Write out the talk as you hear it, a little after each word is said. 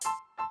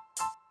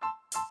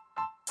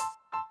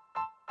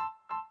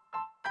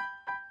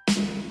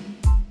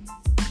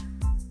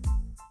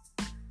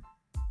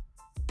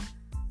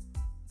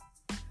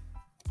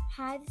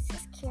Hi,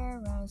 this is Kara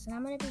Rose, and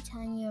I'm going to be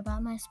telling you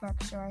about my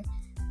spark story.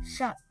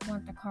 Shut,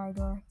 went the car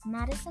door.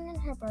 Madison and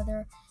her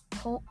brother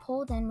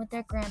pulled in with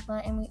their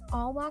grandpa, and we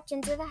all walked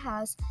into the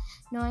house,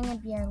 knowing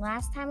it'd be our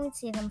last time we'd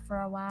see them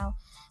for a while.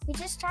 We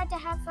just tried to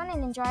have fun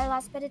and enjoy our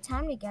last bit of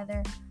time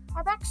together.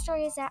 Our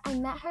backstory is that I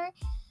met her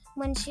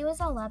when she was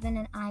 11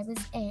 and I was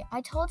 8.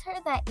 I told her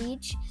that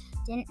age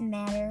didn't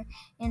matter.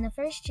 In the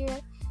first year,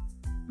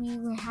 we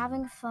were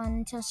having fun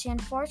until she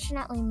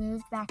unfortunately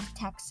moved back to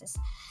Texas.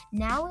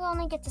 Now we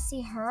only get to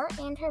see her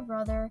and her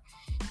brother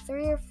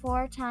 3 or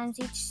 4 times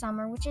each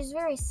summer, which is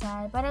very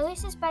sad, but at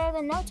least it's better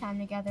than no time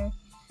together.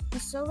 We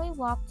slowly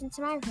walked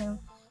into my room,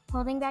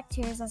 holding back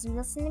tears as we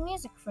listened to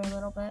music for a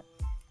little bit.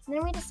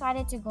 Then we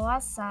decided to go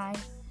outside.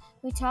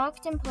 We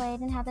talked and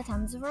played and had the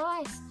times of our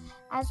lives.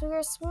 As we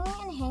were swinging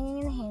and hanging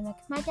in the hammock,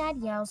 my dad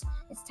yells,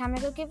 "It's time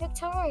to go get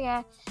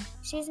Victoria."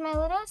 She's my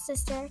little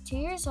sister, 2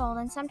 years old,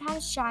 and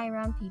sometimes shy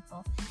around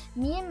people.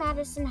 Me and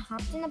Madison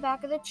hopped in the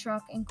back of the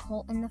truck and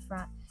Colt in the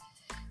front.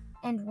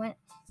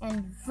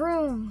 And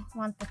vroom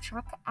went the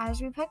truck as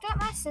we picked up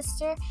my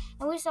sister,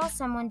 and we saw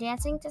someone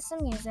dancing to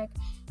some music,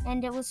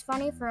 and it was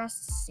funny for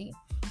us to see.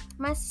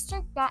 My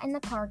sister got in the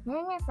car,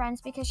 ignoring my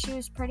friends because she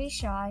was pretty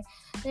shy.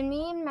 Then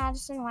me and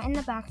Madison went in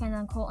the back and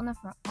then Colt in the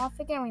front. Off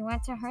again, we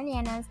went to her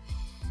Nana's,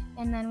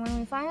 and then when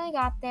we finally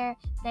got there,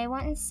 they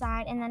went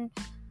inside, and then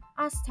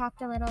us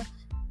talked a little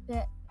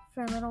bit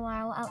for a little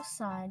while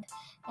outside.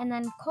 And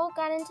then Colt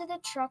got into the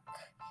truck,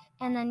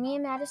 and then me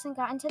and Madison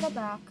got into the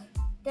back.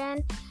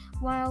 Then,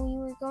 while we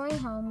were going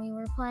home, we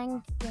were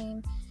playing a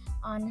game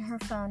on her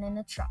phone in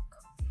the truck.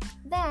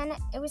 Then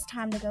it was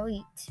time to go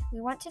eat.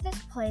 We went to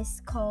this place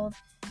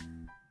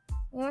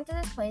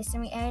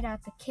and we ate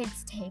at the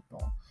kids'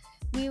 table.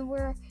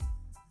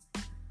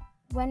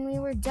 When we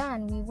were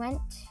done, we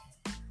went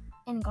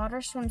and got our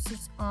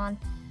swimsuits on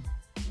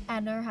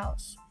at our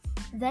house.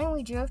 Then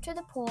we drove to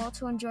the pool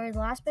to enjoy the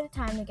last bit of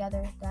time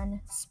together.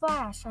 Then,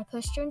 splash! I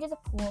pushed her into the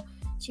pool.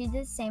 She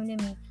did the same to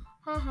me.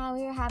 Haha,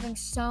 we were having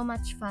so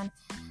much fun.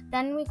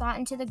 Then we got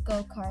into the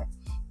go-kart.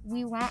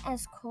 We went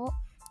as Colt,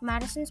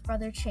 Madison's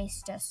brother,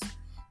 chased us.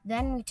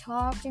 Then we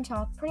talked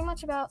pretty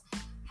much about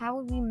how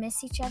we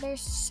miss each other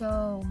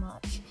so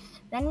much.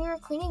 Then we were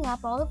cleaning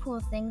up all the pool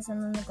things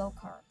and then the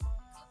go-kart.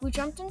 We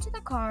jumped into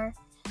the car.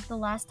 The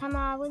last time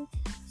I would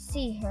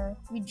see her,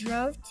 we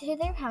drove to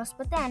their house,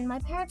 but then my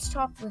parents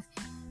talked with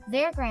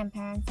their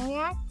grandparents,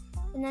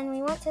 and then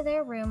we went to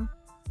their room,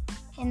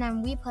 and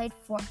then we played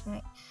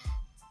Fortnite.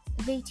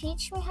 They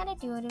teach me how to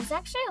do it. It was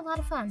actually a lot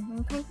of fun.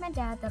 We pranked my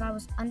dad that I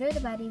was under the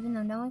bed, even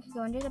though no one could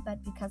go under the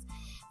bed because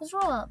it was a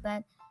roll-out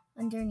bed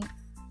underneath.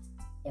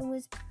 It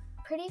was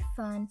pretty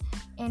fun,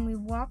 and we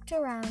walked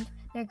around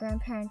their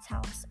grandparents'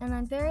 house, and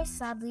then very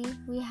sadly,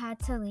 we had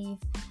to leave.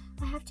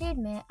 I have to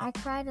admit, I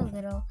cried a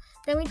little.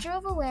 Then we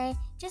drove away,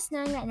 just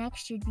knowing that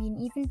next year would be an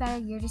even better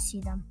year to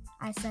see them.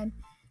 I said,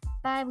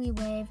 "Bye," we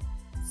waved.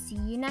 "See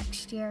you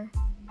next year."